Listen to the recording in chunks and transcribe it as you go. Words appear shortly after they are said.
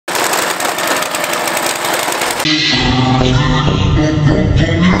My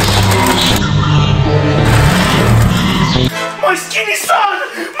skinny son!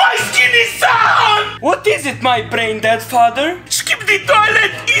 My skinny son! What is it, my brain dead father? Skibidi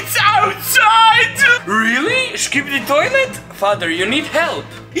toilet, it's outside! Really? Skibidi toilet? Father, you need help.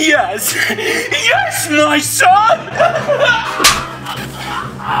 Yes! Yes, my son!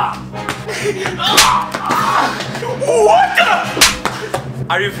 What the?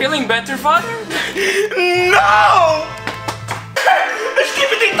 Are you feeling better, father? No!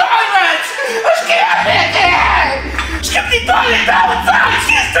 Skibidi toilet! Skibidi! Skibidi toilet outside,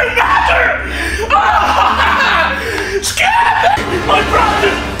 sister mother! Skibidi! My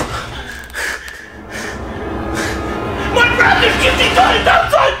brother! My brother, Skibidi toilet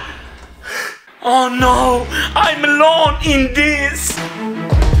outside! Oh no, I'm alone in this!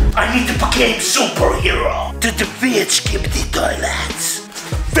 I need to become superhero to defeat Skibidi toilets.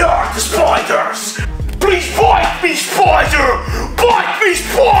 There are the spiders! Please bite me, spider! Bite me,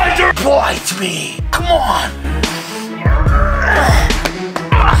 spider! Bite me! Come on!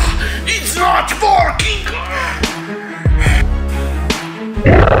 It's not working!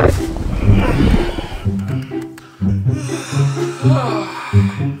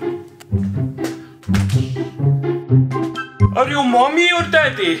 Are you mommy or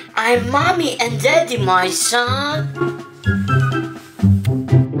daddy? I'm mommy and daddy, my son.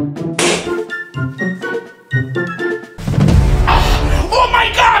 Oh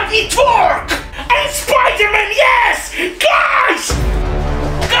my god, it worked! And Spider-Man, yes! Guys!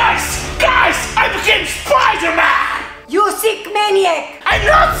 Guys! I became Spider-Man! You sick maniac! I'm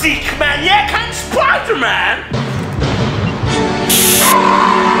not sick, maniac! I'm Spider-Man!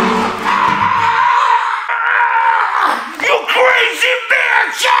 You crazy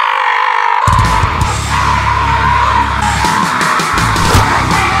bitch!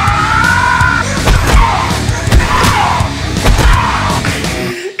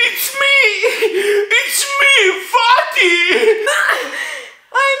 It's me, Fatty!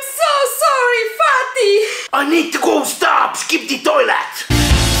 I'm so sorry, Fatty! I need to go stop Skibidi toilet!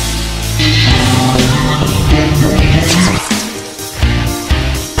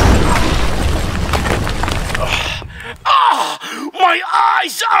 My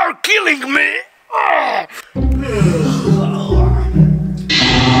eyes are killing me!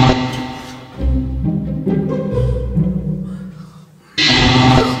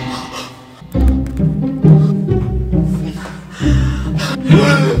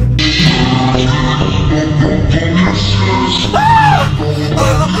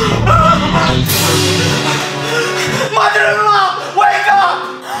 Mother-in-law, wake up!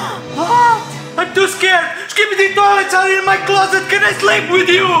 What? I'm too scared. Skibidi toilets are in my closet. Can I sleep with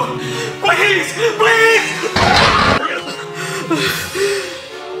you? Please, please!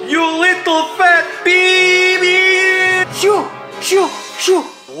 You little fat baby! Shoo!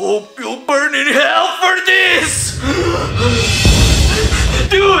 Hope you'll burn in hell for this!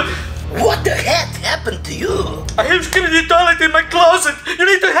 Dude! What the heck happened to you? I have Skibidi toilet in my closet. You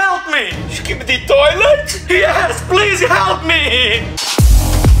need to help me. Skibidi toilet? Yes, please help me.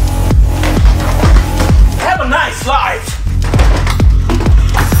 Have a nice life.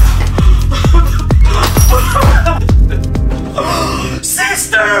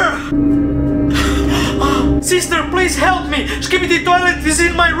 Sister! Sister, please help me. Skibidi toilet is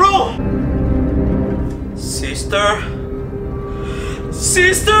in my room. Sister?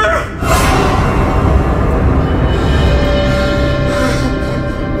 Sister!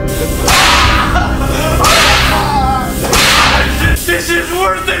 This is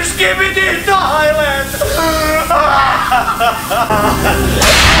worse than Skibidi toilet!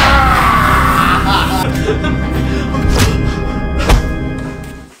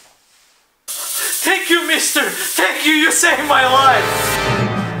 Thank you, mister! Thank you, you saved my life!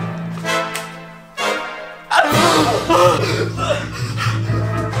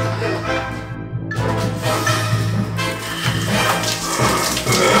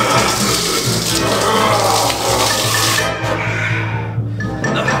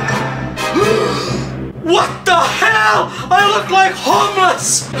 What the hell? I look like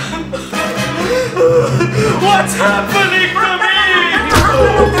homeless! What's happening to me?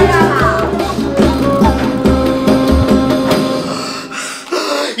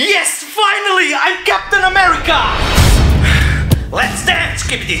 Yes, finally! I'm Captain America! Let's dance,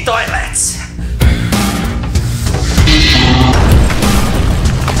 Skibidi toilets!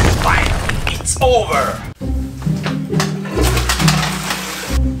 Finally, it's over!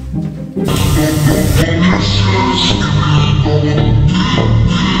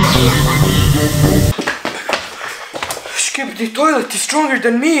 Skibidi toilet is stronger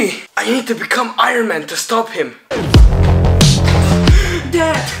than me. I need to become Iron Man to stop him.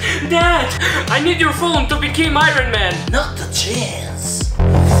 Dad, I need your phone to become Iron Man. Not a chance.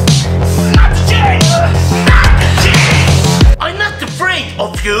 Not a chance! Not a chance! I'm not afraid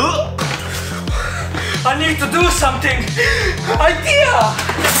of you. I need to do something. Idea!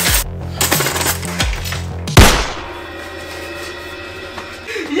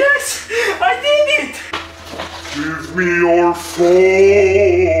 Yes, I did it. Give me your phone!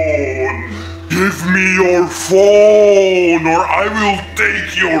 Give me your phone or I will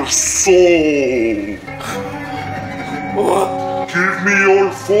take your soul! What? Give me your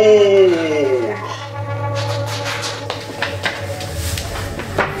phone!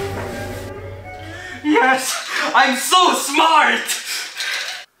 Yes, I'm so smart!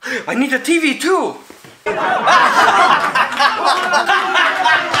 I need a TV too!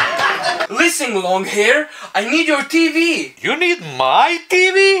 Listen, long hair, I need your TV! You need my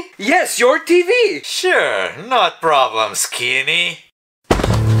TV? Yes, your TV! Sure, not problem, Skinny.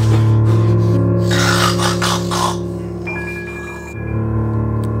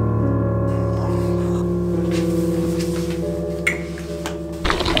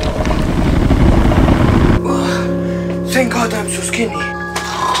 Thank God I'm so skinny.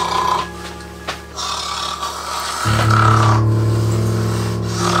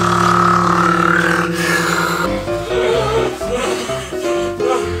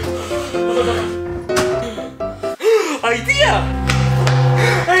 Idea!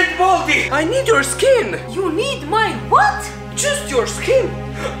 Hey, Baldy, I need your skin. You need my what? Just your skin.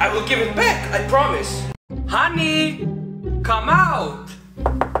 I will give it back, I promise. Honey, come out.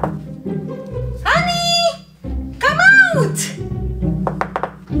 Honey! Come out!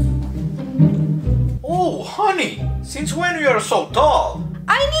 Oh, honey, since when you are so tall?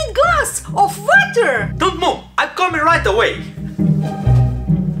 I need glass of water! Don't move, I'm coming right away.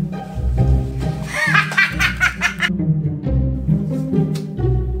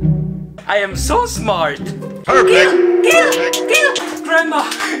 I am so smart. Perfect. Kill! Grandma,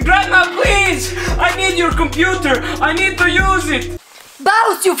 please! I need your computer. I need to use it.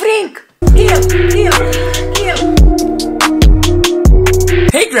 Bounce, you freak! Kill!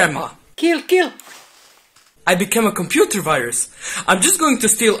 Hey, Grandma. Kill! I became a computer virus. I'm just going to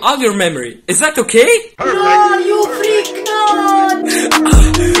steal all your memory. Is that okay? No, you freak, not!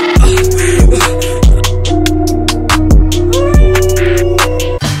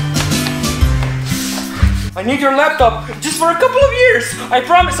 I need your laptop just for a couple of years. I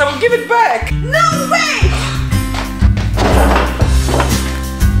promise I will give it back. No way!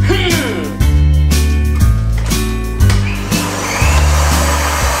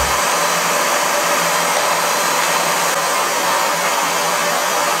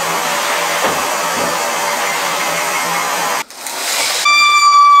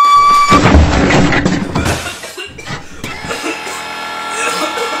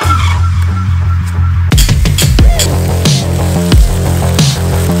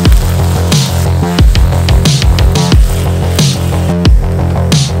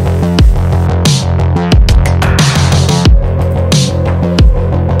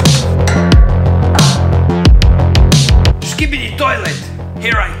 Skibidi toilet,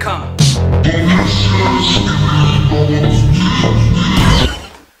 here I come.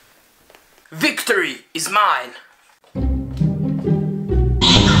 Victory is mine.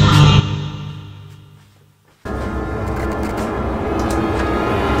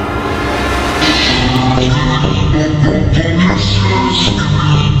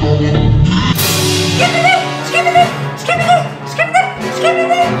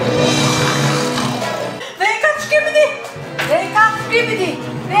 Skibidi! Wake up, Skibidi! Wake up, Skibidi!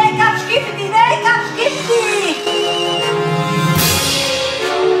 Wake up, Skibidi! Wake up, Skibidi!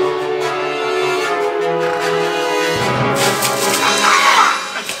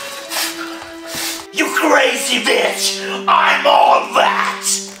 You crazy bitch! I'm all that!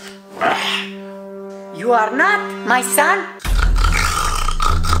 You are not my son?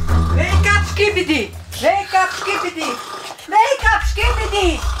 Wake up, Skibidi! Wake up, Skibidi! Wake up,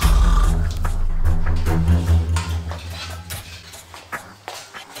 Skibidi!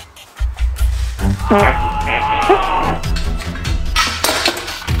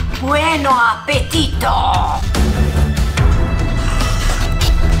 Bueno appetito!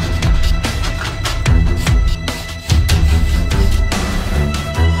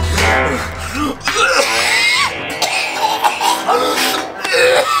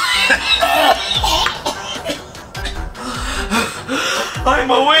 I'm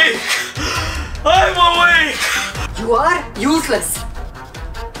awake! I'm awake! You are useless!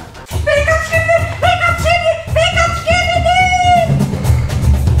 Wake up, Skibidi! Wake up, Skibidi! Wake up, Skibidi!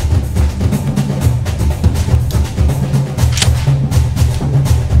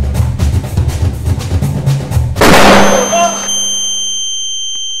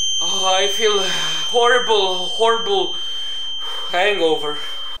 horrible hangover.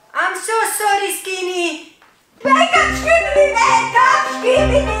 I'm so sorry, Skinny. Wake up, Skibidi! Wake up,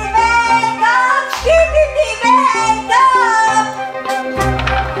 Skibidi! Wake up, Skibidi! Wake up!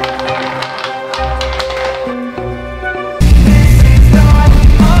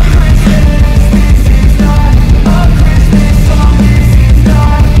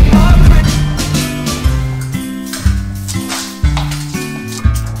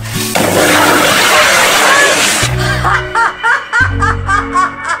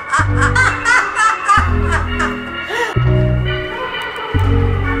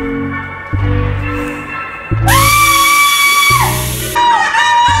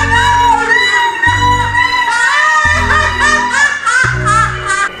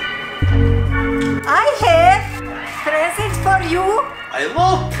 I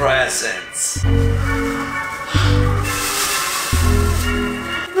love presents.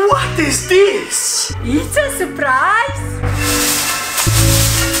 What is this? It's a surprise.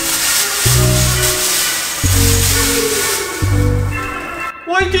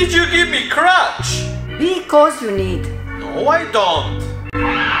 Why did you give me crutch? Because you need. No, I don't.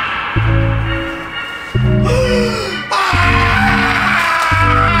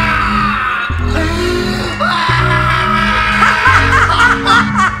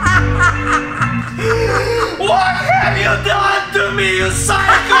 What have you done to me, you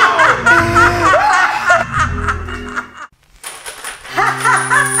psycho?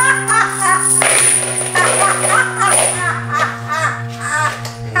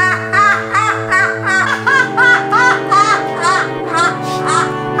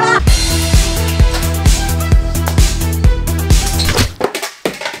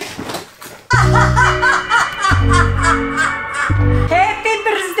 Happy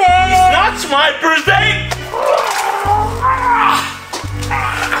birthday! That's my birthday!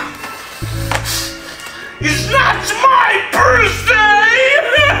 It's not my birthday!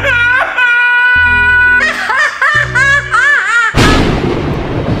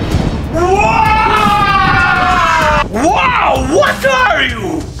 Wow! Wow! What are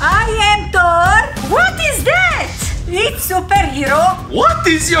you? I am Thor. What is that? It's superhero. What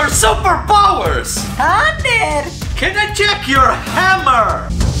is your superpowers? Thunder. Can I check your hammer?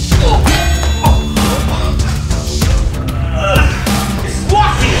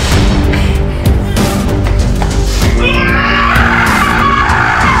 What is?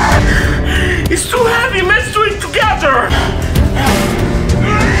 It's too heavy, let's do it together!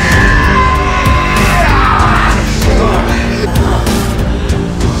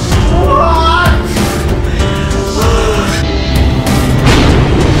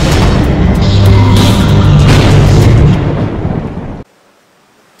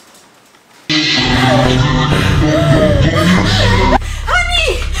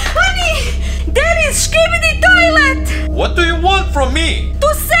 Honey, there is Skibidi toilet. What do you want from me?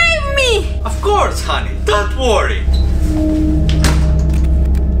 To save me. Of course, honey. Don't worry.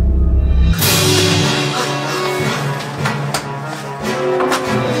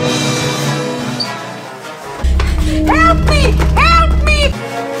 Help me! Help me!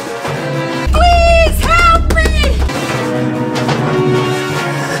 Please help me!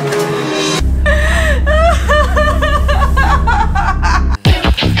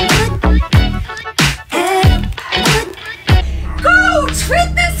 Coach!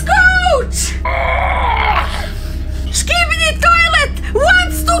 Fitness coach! Skibidi toilet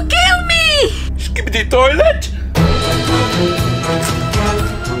wants to kill me! Skibidi toilet?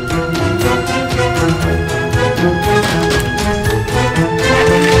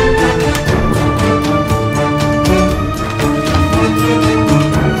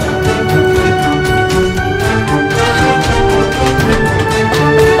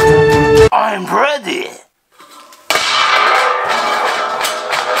 I'm ready.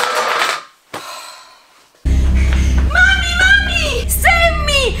 Mommy! Save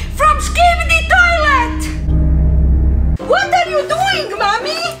me from Skibidi toilet! What are you doing,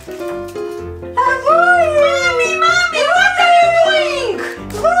 Mommy? Mommy, what are you doing?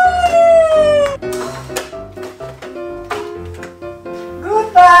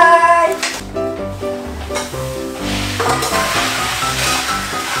 Goodbye!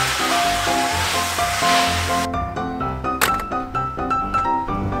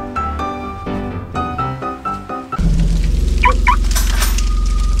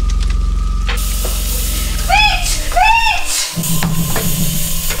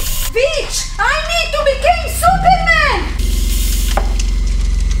 Peach! I need to become Superman!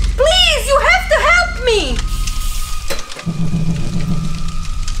 Please, you have to help me!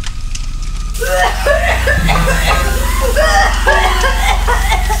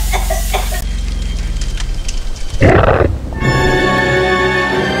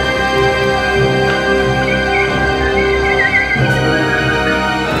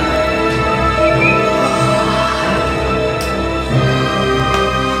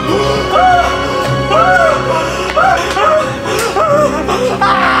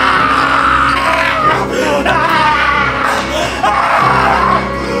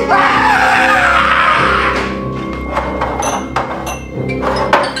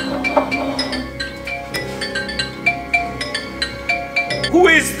 Who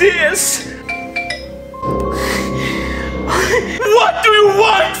is this? What do you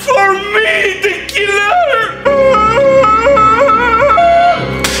want from me, the killer?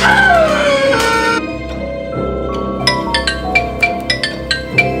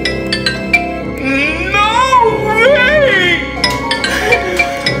 No way!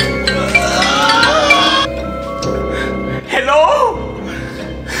 Hello?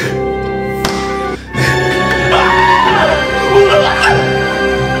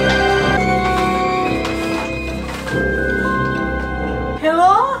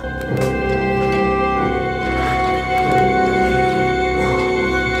 Hello?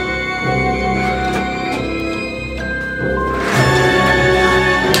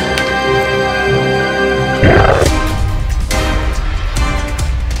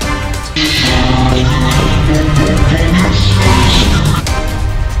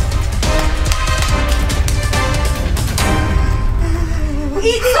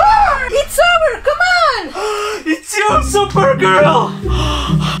 It's over! It's over! Come on! It's you, Supergirl!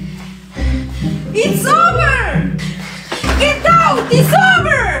 It's over! Get out! It's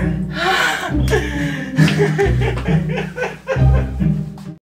over!